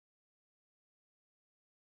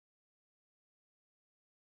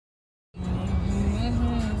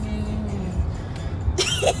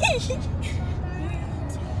Okay,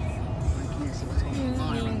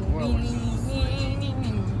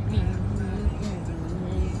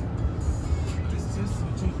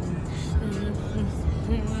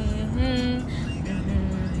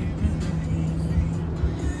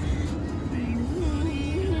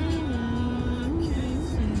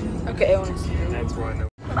 I want to see it. That's why I know.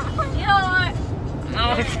 You know what?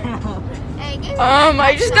 Hey, give me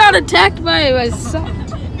I just got attacked by a sock.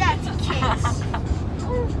 that's a kiss.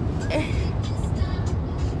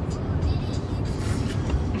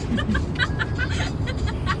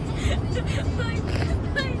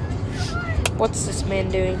 What's this man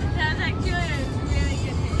doing? That's actually a really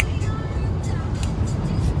good video.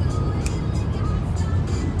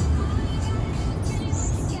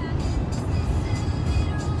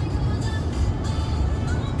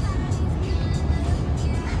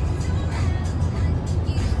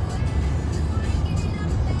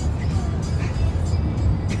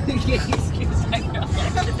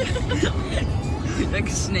 Like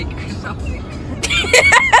a snake or something.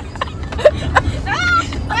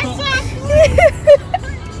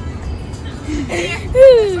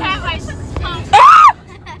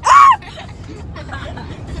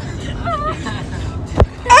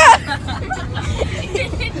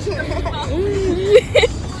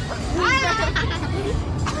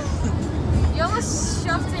 You almost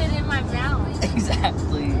shoved it in my mouth.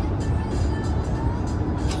 Exactly.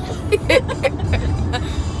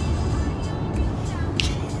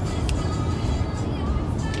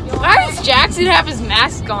 Why does Jackson have his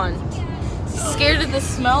mask on? Is he scared of the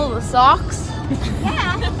smell of the socks?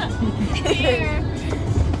 Yeah. Here.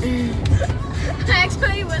 I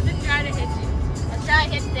actually wasn't trying to hit you. I tried to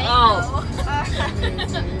hit Dave. Oh. In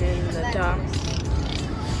the top.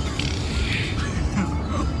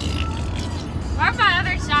 What about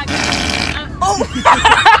other socks?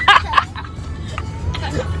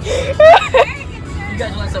 You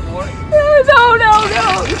guys want some more? No.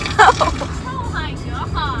 Oh my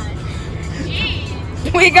god.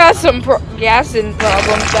 Jeez. We got some gassing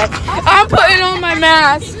problems. I'm putting on my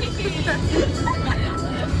mask.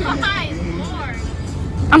 My lord.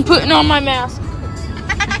 I'm putting on my mask.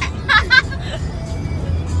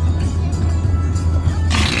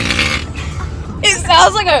 It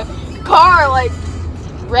sounds like a car, like,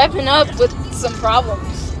 revving up with some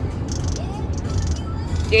problems.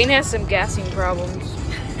 Dane has some gassing problems.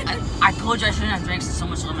 I told you I shouldn't have drank so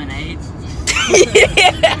much lemonade.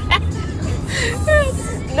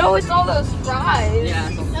 No, it's all those fries. Yeah,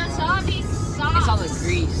 it's all, That's all these socks. it's all the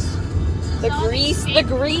grease. The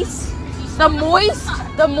grease. The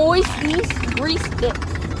moist grease dip.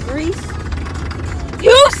 Grease.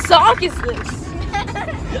 Whose sock is this?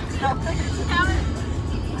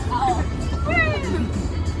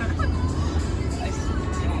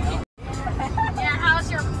 Yeah, how's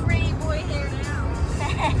your pretty boy hair now?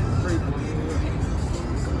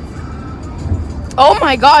 Oh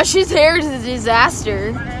my gosh, his hair is a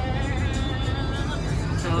disaster.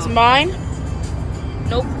 It's mine?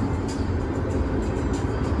 Nope.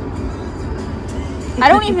 I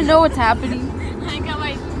don't even know what's happening. I got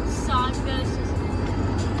my sock goes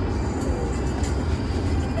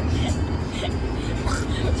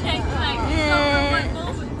just take my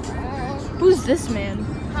Who's this man?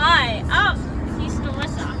 Hi. Oh, he stole my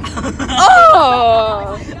sock. Oh!